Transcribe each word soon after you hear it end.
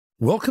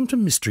Welcome to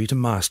Mystery to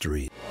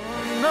Mastery.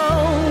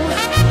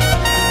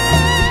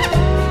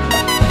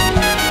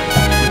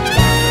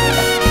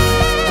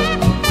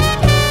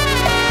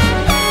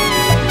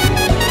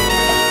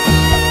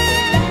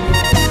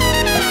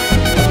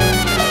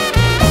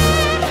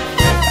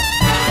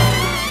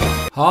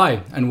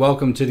 Hi, and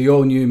welcome to the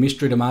all-new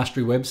Mystery to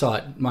Mastery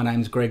website. My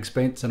name's Greg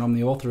Spence, and I'm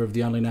the author of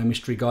the Only No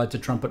Mystery Guide to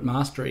Trumpet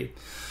Mastery.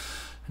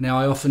 Now,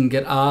 I often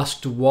get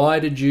asked, why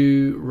did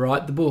you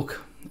write the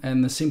book?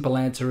 And the simple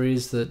answer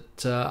is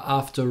that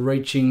after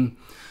reaching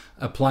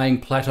a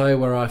playing plateau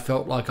where I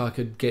felt like I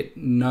could get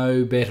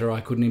no better,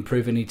 I couldn't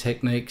improve any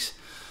techniques,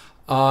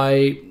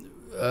 I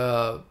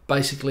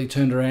basically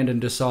turned around and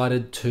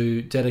decided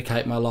to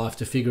dedicate my life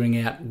to figuring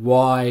out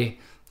why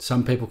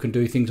some people can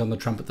do things on the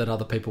trumpet that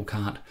other people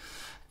can't.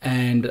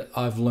 And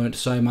I've learnt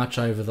so much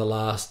over the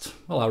last,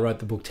 I wrote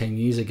the book 10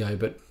 years ago,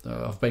 but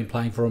I've been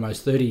playing for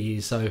almost 30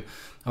 years, so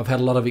I've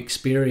had a lot of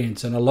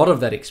experience, and a lot of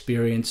that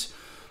experience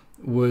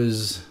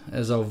was,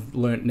 as I've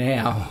learnt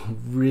now,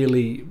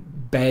 really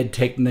bad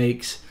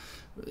techniques,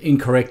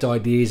 incorrect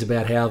ideas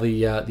about how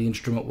the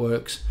instrument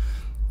works.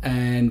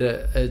 And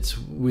it's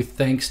with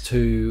thanks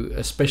to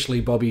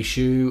especially Bobby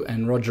Shew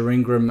and Roger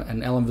Ingram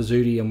and Alan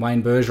Vizzuti and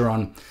Wayne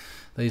Bergeron,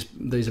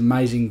 these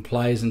amazing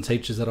players and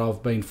teachers that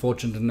I've been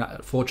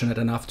fortunate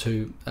enough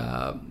to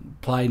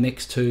play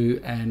next to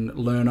and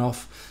learn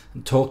off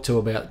and talk to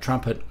about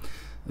trumpet,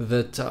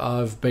 that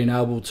I've been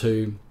able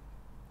to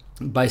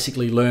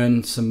basically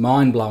learn some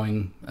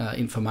mind-blowing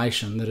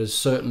information that has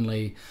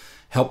certainly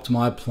helped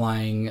my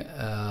playing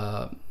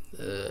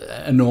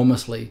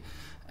enormously.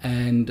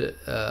 And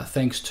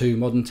thanks to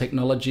modern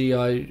technology,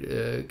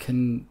 I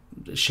can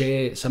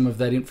share some of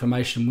that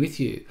information with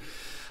you.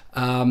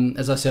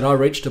 As I said, I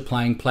reached a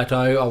playing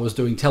plateau. I was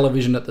doing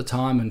television at the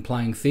time and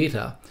playing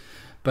theatre,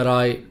 but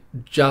I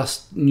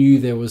just knew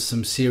there was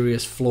some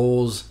serious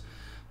flaws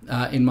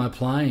in my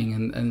playing,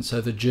 and so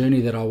the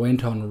journey that I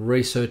went on,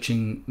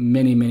 researching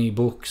many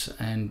books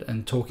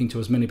and talking to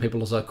as many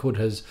people as I could,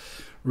 has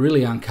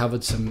really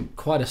uncovered some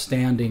quite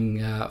astounding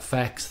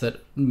facts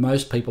that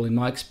most people, in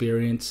my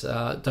experience,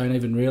 don't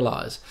even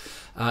realise.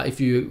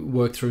 If you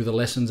work through the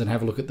lessons and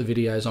have a look at the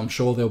videos, I'm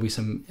sure there'll be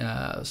some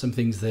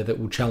things there that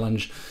will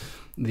challenge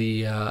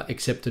the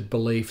accepted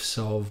beliefs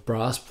of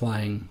brass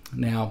playing.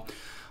 Now,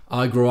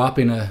 I grew up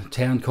in a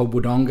town called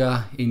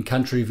Wodonga in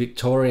country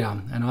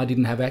Victoria, and I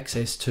didn't have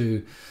access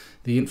to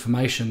the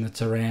information that's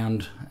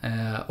around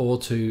or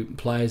to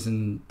players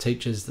and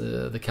teachers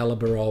the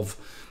calibre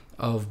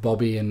of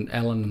Bobby and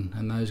Alan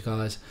and those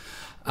guys.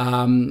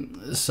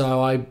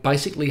 So I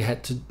basically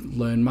had to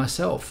learn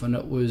myself, and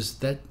it was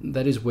that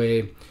is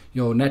where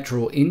your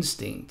natural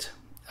instinct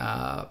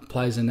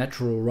plays a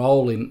natural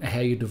role in how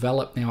you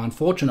develop. Now,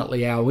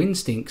 unfortunately, our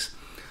instincts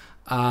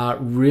are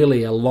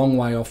really a long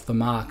way off the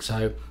mark,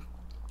 so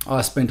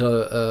I spent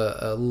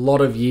a lot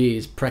of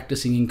years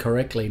practicing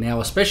incorrectly. Now,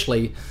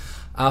 especially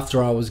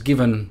after I was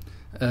given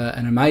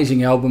an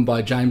amazing album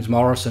by James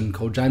Morrison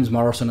called James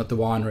Morrison at the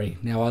Winery.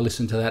 Now, I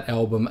listened to that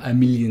album a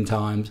million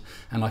times,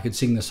 and I could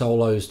sing the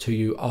solos to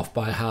you off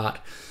by heart.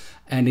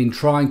 And in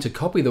trying to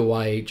copy the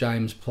way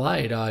James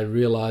played, I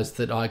realised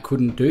that I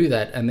couldn't do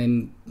that, and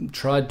then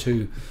tried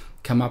to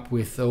come up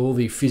with all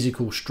the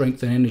physical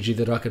strength and energy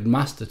that I could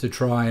muster to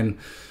try and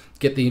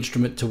get the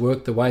instrument to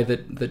work the way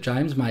that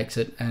James makes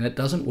it, and it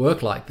doesn't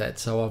work like that,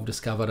 so I've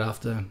discovered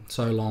after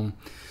so long.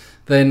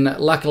 Then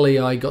luckily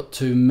I got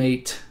to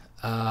meet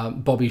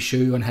Bobby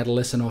Shew and had a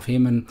lesson off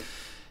him, and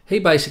he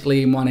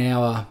basically in 1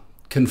 hour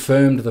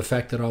confirmed the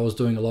fact that I was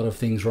doing a lot of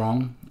things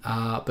wrong,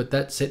 but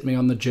that set me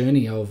on the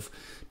journey of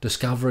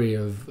discovery,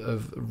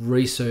 of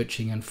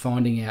researching and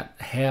finding out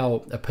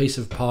how a piece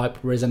of pipe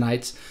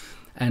resonates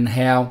and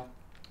how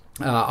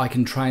I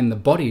can train the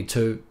body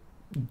to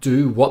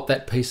do what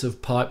that piece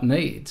of pipe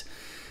needs.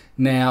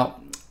 Now,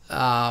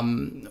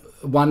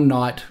 one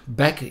night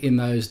back in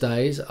those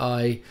days,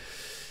 I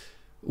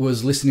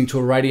was listening to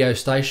a radio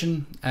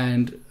station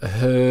and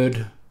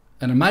heard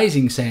an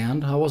amazing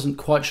sound. I wasn't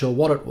quite sure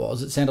what it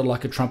was. It sounded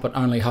like a trumpet,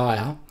 only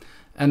higher,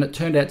 and it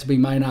turned out to be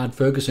Maynard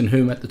Ferguson,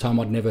 whom at the time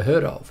I'd never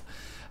heard of,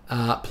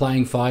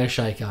 playing Fire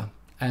Shaker.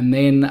 And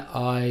then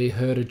I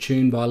heard a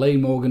tune by Lee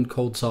Morgan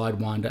called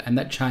Sidewinder, and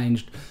that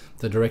changed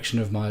the direction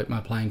of my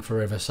playing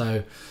forever.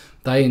 So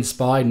they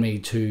inspired me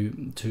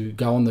to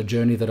go on the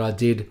journey that I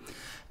did.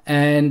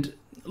 And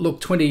look,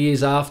 20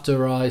 years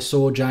after I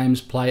saw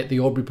James play at the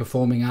Albury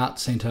Performing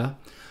Arts Centre,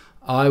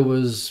 I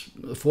was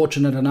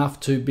fortunate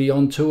enough to be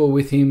on tour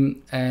with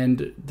him,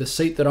 and the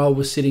seat that I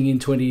was sitting in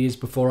 20 years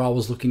before I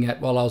was looking at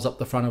while I was up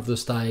the front of the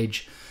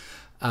stage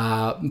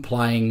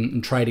playing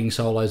and trading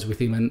solos with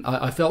him. And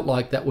I felt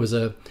like that was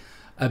a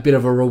bit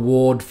of a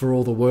reward for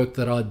all the work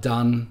that I'd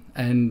done,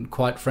 and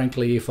quite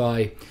frankly, if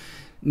I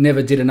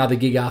never did another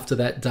gig after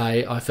that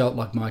day, I felt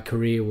like my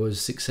career was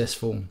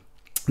successful.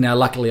 Now,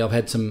 luckily, I've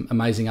had some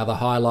amazing other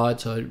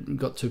highlights. I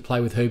got to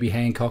play with Herbie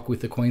Hancock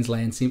with the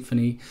Queensland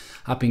Symphony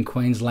up in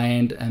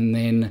Queensland, and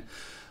then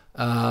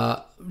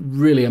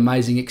really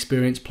amazing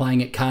experience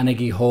playing at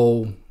Carnegie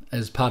Hall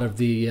as part of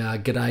the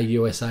G'day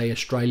USA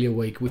Australia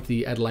Week with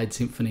the Adelaide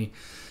Symphony.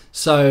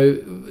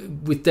 So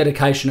with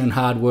dedication and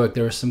hard work,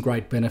 there are some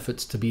great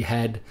benefits to be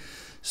had.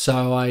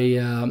 So I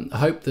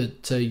hope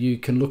that you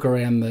can look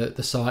around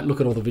the site, look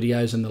at all the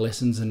videos and the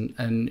lessons,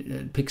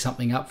 and pick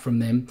something up from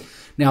them.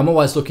 Now, I'm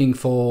always looking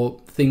for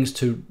things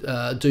to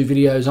do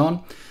videos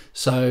on.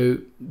 So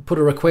put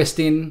a request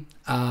in,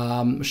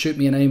 shoot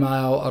me an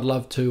email. I'd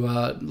love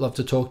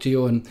to talk to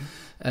you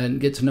and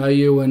get to know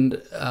you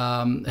and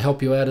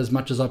help you out as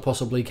much as I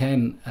possibly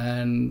can,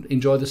 and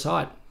enjoy the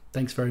site.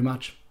 Thanks very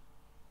much.